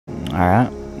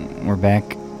Alright, we're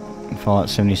back in Fallout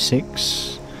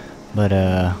 76, but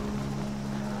I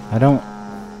don't...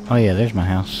 Oh yeah, there's my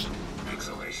house.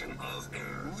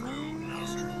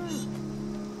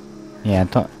 Yeah, I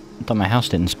thought my house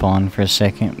didn't spawn for a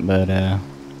second, but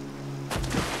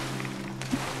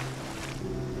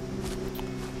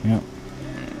yep.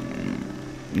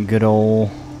 Good old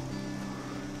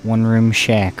one-room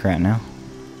shack right now.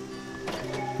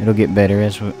 It'll get better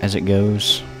as it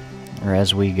goes, or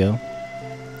as we go.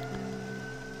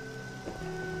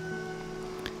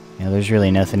 Yeah, there's really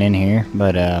nothing in here,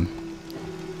 but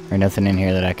or nothing in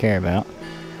here that I care about.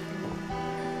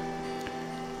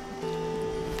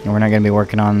 And we're not gonna be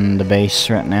working on the base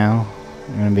right now.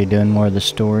 We're gonna be doing more of the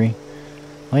story.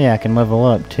 Oh yeah, I can level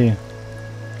up too.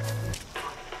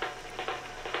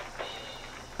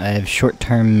 I have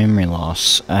short-term memory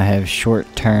loss. I have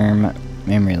short-term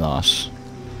memory loss.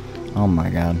 Oh my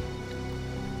god.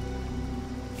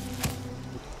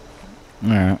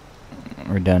 Alright.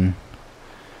 We're done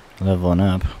leveling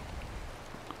up.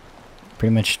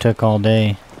 Pretty much took all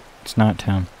day. It's night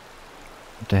time.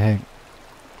 What the heck?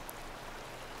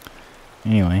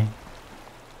 Anyway.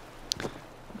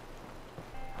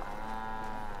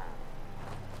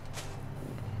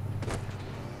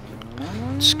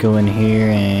 Let's go in here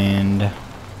and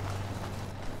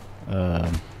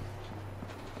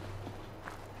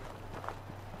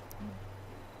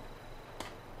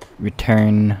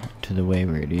return to the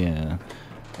Wayward, yeah.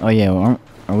 Oh yeah,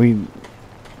 are we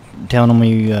telling them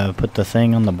we put the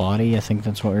thing on the body? I think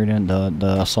that's what we're doing, the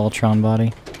Assaultron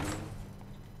body.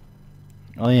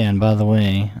 Oh yeah, and by the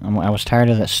way, I was tired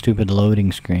of that stupid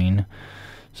loading screen,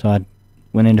 so I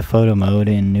went into photo mode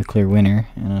in Nuclear Winter,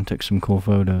 and I took some cool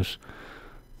photos.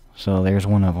 So there's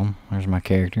one of them. There's my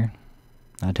character.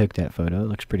 I took that photo. It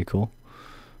looks pretty cool.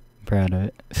 I'm proud of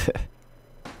it.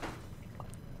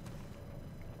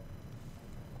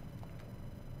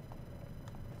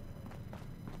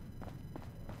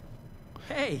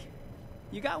 Hey,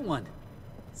 you got one.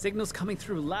 Signal's coming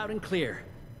through loud and clear.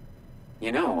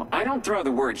 You know, I don't throw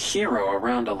the word hero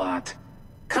around a lot.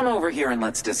 Come over here and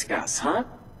let's discuss, huh?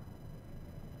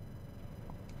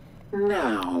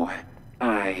 Now,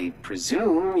 I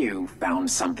presume you found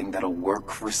something that'll work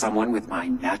for someone with my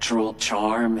natural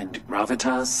charm and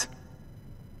gravitas?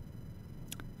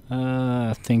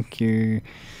 I think you're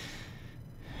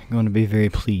going to be very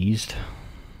pleased.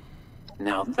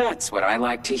 Now that's what I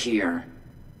like to hear.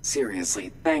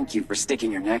 Seriously, thank you for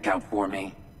sticking your neck out for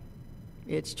me.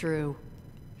 It's true.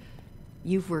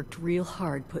 You've worked real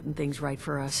hard putting things right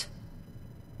for us.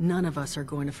 None of us are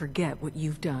going to forget what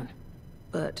you've done.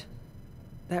 But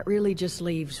that really just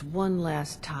leaves one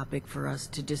last topic for us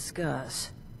to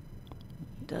discuss.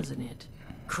 Doesn't it?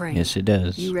 Crane. Yes, it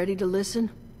does. You ready to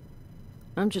listen?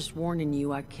 I'm just warning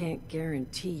you, I can't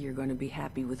guarantee you're going to be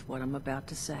happy with what I'm about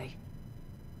to say.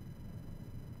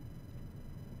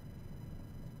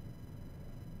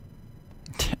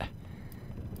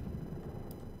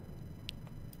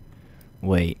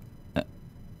 Wait,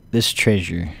 this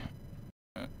treasure,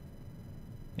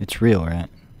 it's real, right?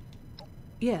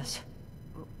 Yes.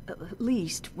 At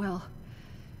least, well,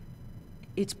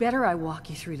 it's better I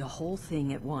walk you through the whole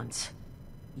thing at once.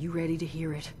 You ready to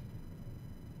hear it?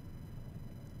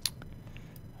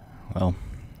 Well,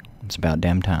 it's about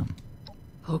damn time.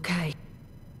 Okay.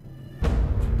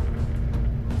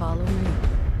 Follow me.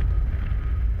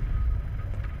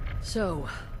 So,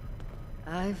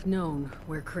 I've known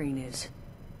where Crane is.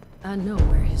 I know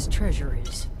where his treasure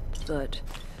is. But,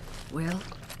 well,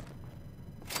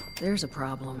 there's a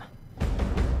problem.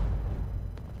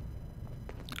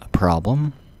 A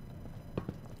problem?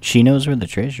 She knows where the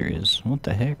treasure is. What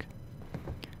the heck?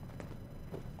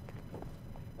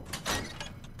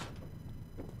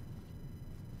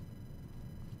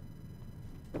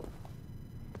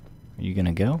 Are you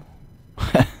gonna go?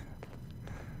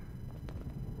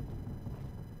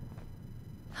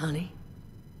 Honey,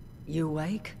 you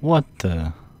awake? What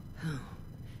the?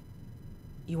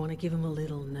 You want to give him a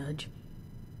little nudge?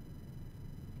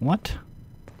 What?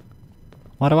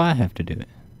 Why do I have to do it?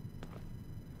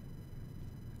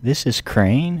 This is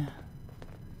Crane?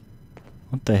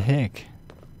 What the heck?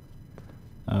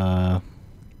 Hello?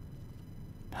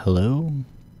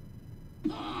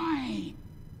 Boy!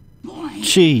 Boy!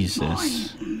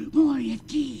 Jesus. Boy is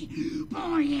key!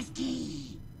 Boy is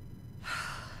key!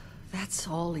 That's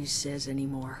all he says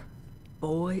anymore.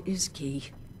 Boy is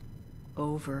key.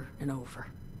 Over and over.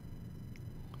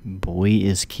 Boy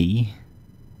is key?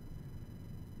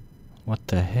 What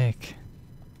the heck?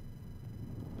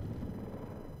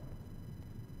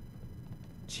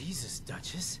 Jesus,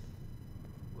 Duchess.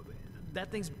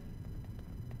 That thing's...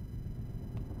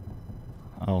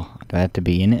 Oh, do I have to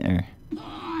be in it, or?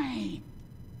 Boy!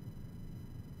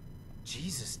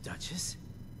 Jesus, Duchess.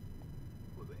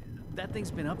 That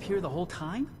thing's been up here the whole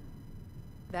time?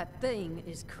 That thing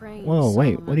is Crane. Whoa,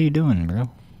 wait, Solomon. what are you doing, bro?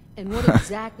 And what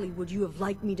exactly would you have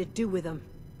liked me to do with him?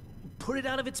 Put it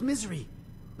out of its misery.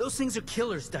 Those things are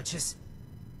killers, Duchess.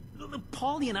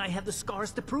 Paulie and I have the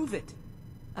scars to prove it.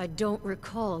 I don't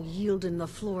recall yielding the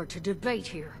floor to debate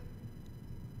here.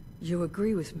 You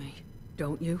agree with me,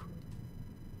 don't you?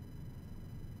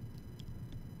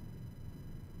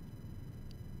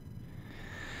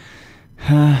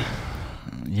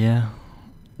 Yeah.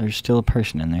 There's still a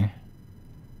person in there.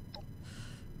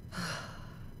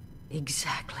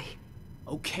 Exactly.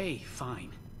 Okay,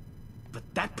 fine. But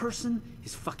that person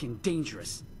is fucking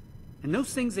dangerous. And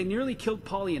those things, they nearly killed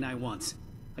Paulie and I once.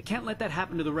 I can't let that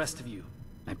happen to the rest of you.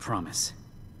 I promise.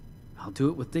 I'll do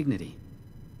it with dignity.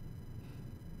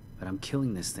 But I'm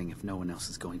killing this thing if no one else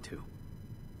is going to.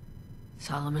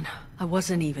 Solomon, I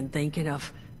wasn't even thinking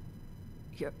of...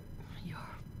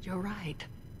 You're right.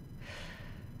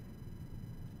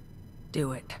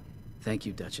 Do it. Thank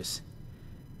you, Duchess.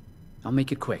 I'll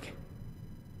make it quick.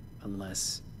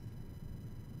 Unless...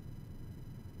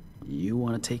 you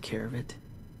want to take care of it?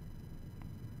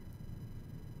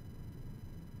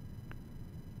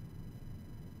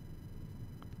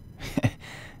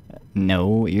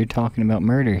 No, you're talking about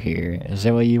murder here. Is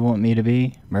that what you want me to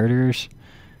be? Murderers?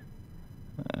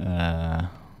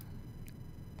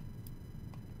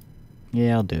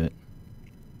 Yeah, I'll do it.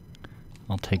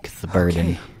 I'll take the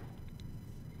burden. Okay.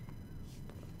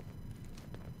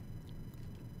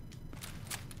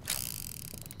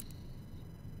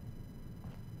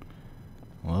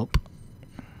 Welp.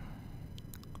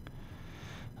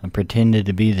 I pretended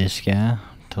to be this guy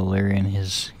to lure in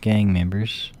his gang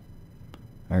members.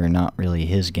 Or not really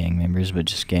his gang members, but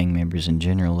just gang members in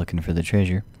general looking for the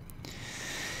treasure.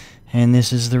 And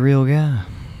this is the real guy.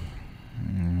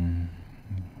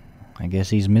 I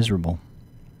guess he's miserable.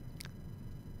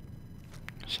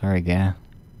 Sorry, guy.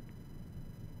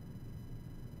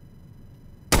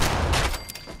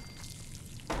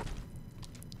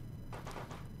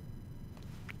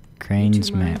 Crane's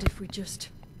Would you mind map. if we just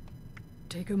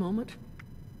take a moment?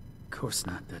 Of course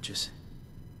not, Duchess.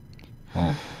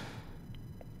 Well,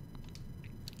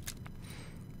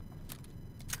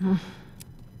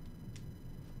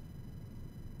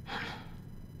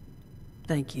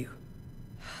 Thank you.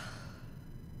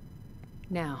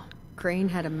 Now, Crane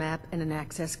had a map and an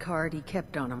access card he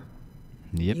kept on him.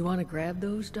 yep, You want to grab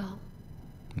those, doll?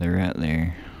 they're right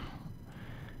there.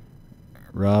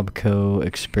 Robco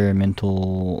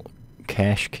experimental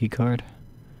cache keycard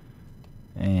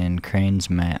and Crane's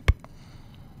map.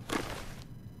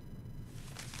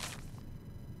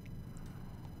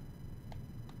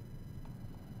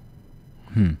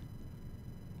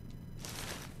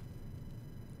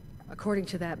 According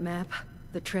to that map,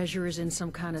 the treasure is in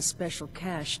some kind of special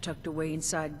cache tucked away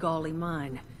inside Gawley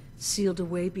Mine, sealed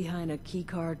away behind a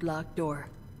keycard locked door.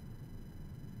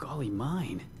 Golly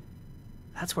mine.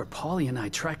 That's where Paulie and I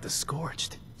tracked the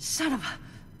Scorched. Son of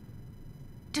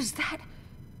a...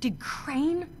 Did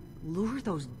Crane lure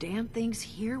those damn things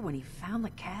here when he found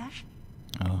the cache?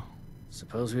 Oh,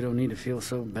 Suppose we don't need to feel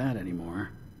so bad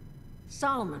anymore.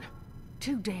 Solomon,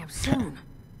 too damn soon.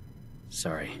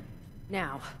 Sorry.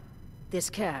 Now, this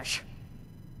cache.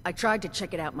 I tried to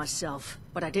check it out myself,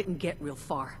 but I didn't get real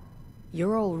far.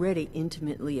 You're already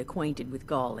intimately acquainted with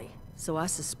Gawley, so I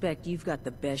suspect you've got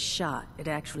the best shot at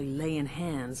actually laying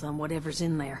hands on whatever's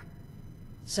in there.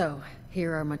 So,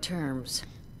 here are my terms.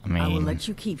 I mean, I will let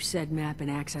you keep said map and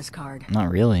access card.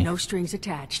 not really. No strings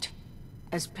attached.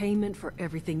 As payment for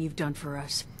everything you've done for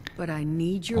us. But I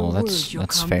need your Oh, word you'll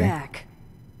that's come fair. back.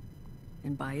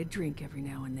 And buy a drink every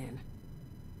now and then.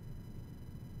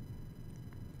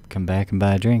 Come back and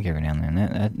buy a drink every now and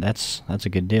then. That's a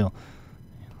good deal.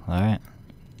 All right.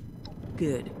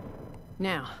 Good.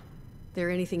 Now, there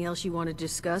anything else you want to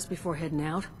discuss before heading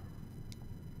out?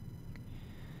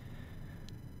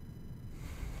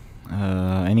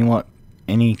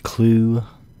 Any clue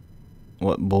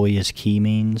what boy is key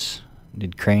means?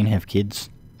 Did Crane have kids?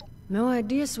 No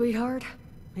idea, sweetheart.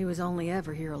 He was only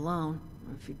ever here alone.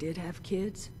 If he did have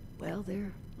kids, well,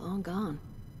 they're long gone.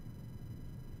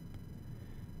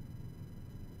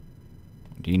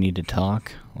 Do you need to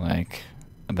talk, like,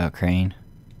 about Crane?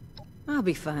 I'll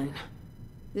be fine.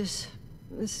 This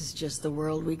is just the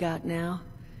world we got now.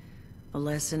 A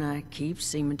lesson I keep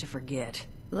seeming to forget.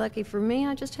 Lucky for me,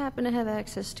 I just happen to have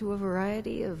access to a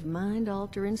variety of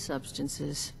mind-altering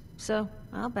substances. So,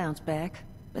 I'll bounce back.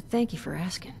 But thank you for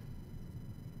asking.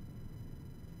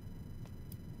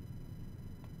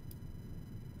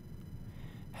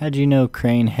 How'd you know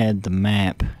Crane had the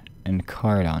map and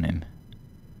card on him?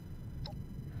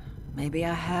 Maybe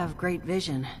I have great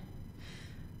vision.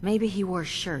 Maybe he wore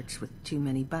shirts with too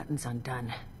many buttons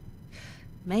undone.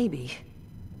 Maybe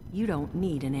you don't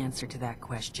need an answer to that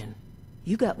question.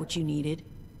 You got what you needed.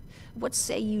 What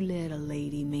say you let a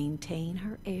lady maintain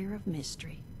her air of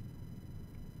mystery?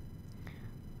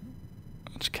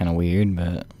 It's kind of weird,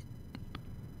 but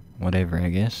whatever, I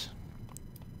guess.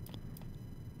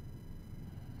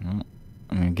 Well,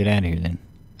 I'm gonna get out of here then.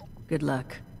 Good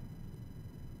luck.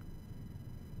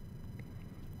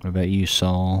 What about you,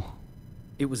 Saul?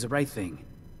 It was the right thing.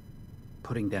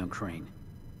 Putting down Crane.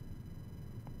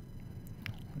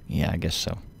 Yeah, I guess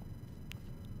so.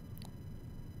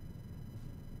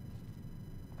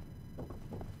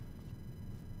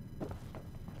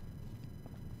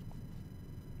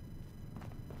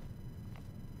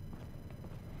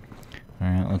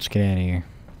 Alright, let's get out of here.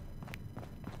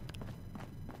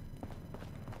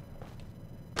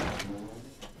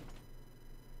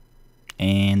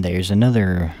 And there's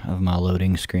another of my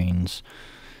loading screens.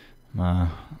 My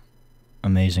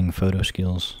amazing photo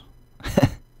skills.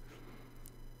 I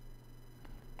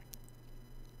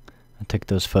took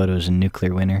those photos in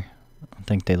Nuclear Winter. I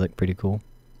think they look pretty cool.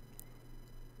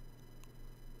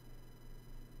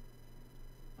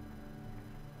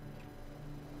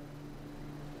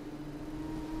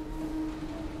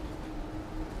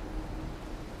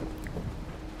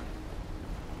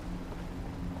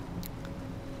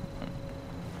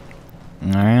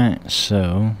 Alright,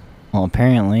 so, well,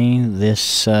 apparently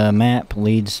this map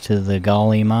leads to the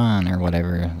Golly Mine, or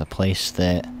whatever, the place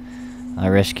that I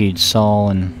rescued Saul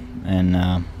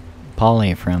and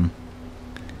Polly from.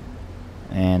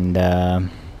 And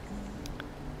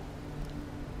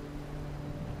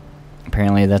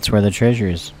apparently that's where the treasure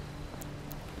is.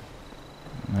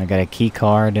 I got a key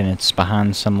card and it's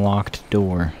behind some locked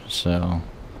door, so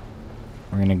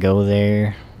we're gonna go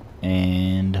there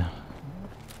and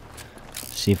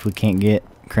see if we can't get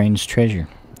Crane's treasure,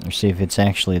 or see if it's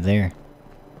actually there.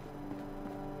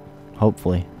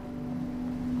 Hopefully.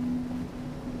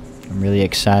 I'm really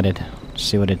excited to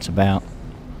see what it's about,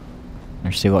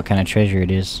 or see what kind of treasure it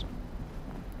is.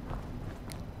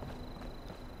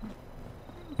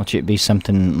 Watch it be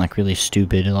something like really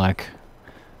stupid, like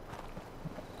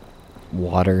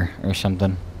water or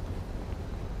something.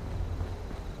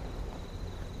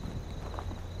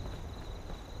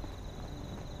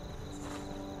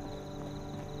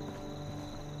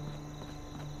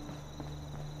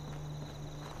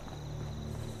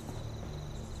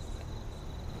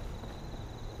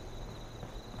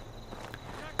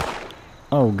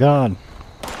 Oh God.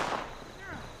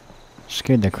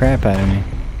 Scared the crap out of me.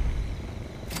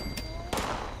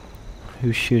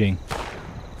 Who's shooting?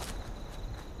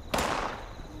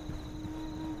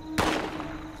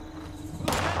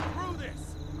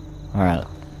 Alright.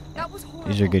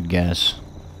 These are good guys.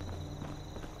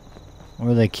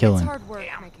 What are they killing? It's hard work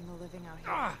making a living out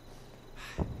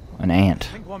here. An ant.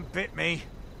 I think one bit me.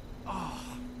 Oh,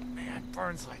 man,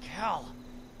 burns like hell.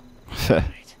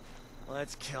 Right.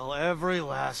 Let's kill every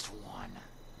last one.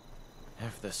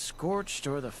 If the Scorched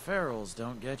or the Ferals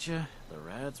don't get you, the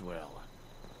Rads will.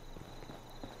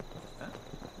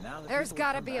 There's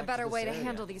gotta be a better way to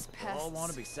handle these pests. All want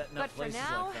to be setting up But for places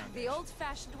now, like the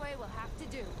old-fashioned way will have to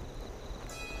do.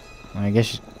 I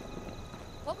guess.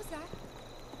 What was that?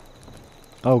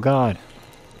 Oh God.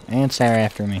 Ants are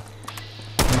after me.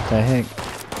 What the heck?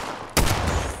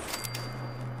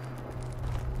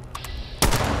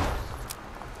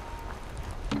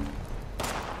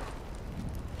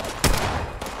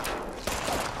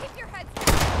 Keep your heads down.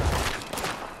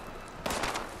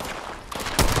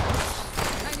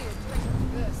 I need a drink of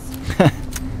this.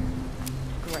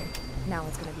 Great. Now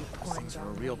it's gonna be pouring Things are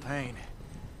a down. real pain.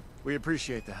 We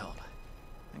appreciate the help.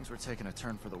 Things were taking a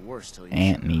turn for the worse till you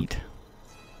Ant showed up. meat.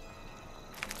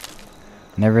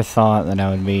 Never thought that I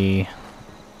would be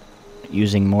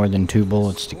using more than 2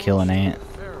 bullets to kill an ant.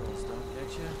 Ferals don't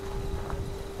get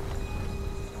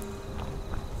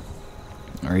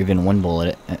you. Or even 1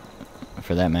 bullet,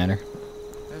 for that matter.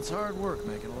 It's hard work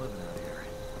making a living out here.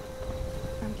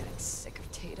 I'm getting sick of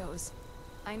potatoes.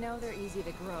 I know they're easy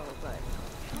to grow, but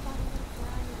how about a little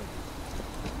variety?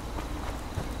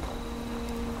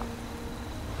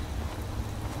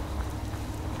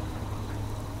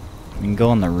 We can go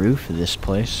on the roof of this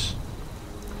place.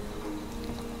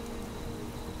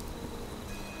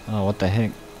 Oh, what the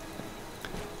heck?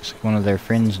 Looks like one of their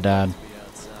friends died. Be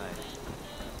outside.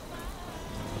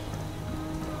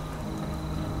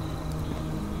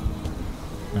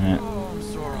 Alright, Oh, I'm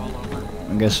sore all over.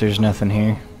 I guess there's nothing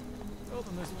here.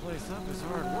 Building this place up is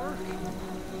hard work.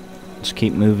 Let's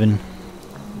keep moving.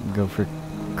 Go for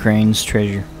Crane's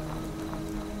treasure.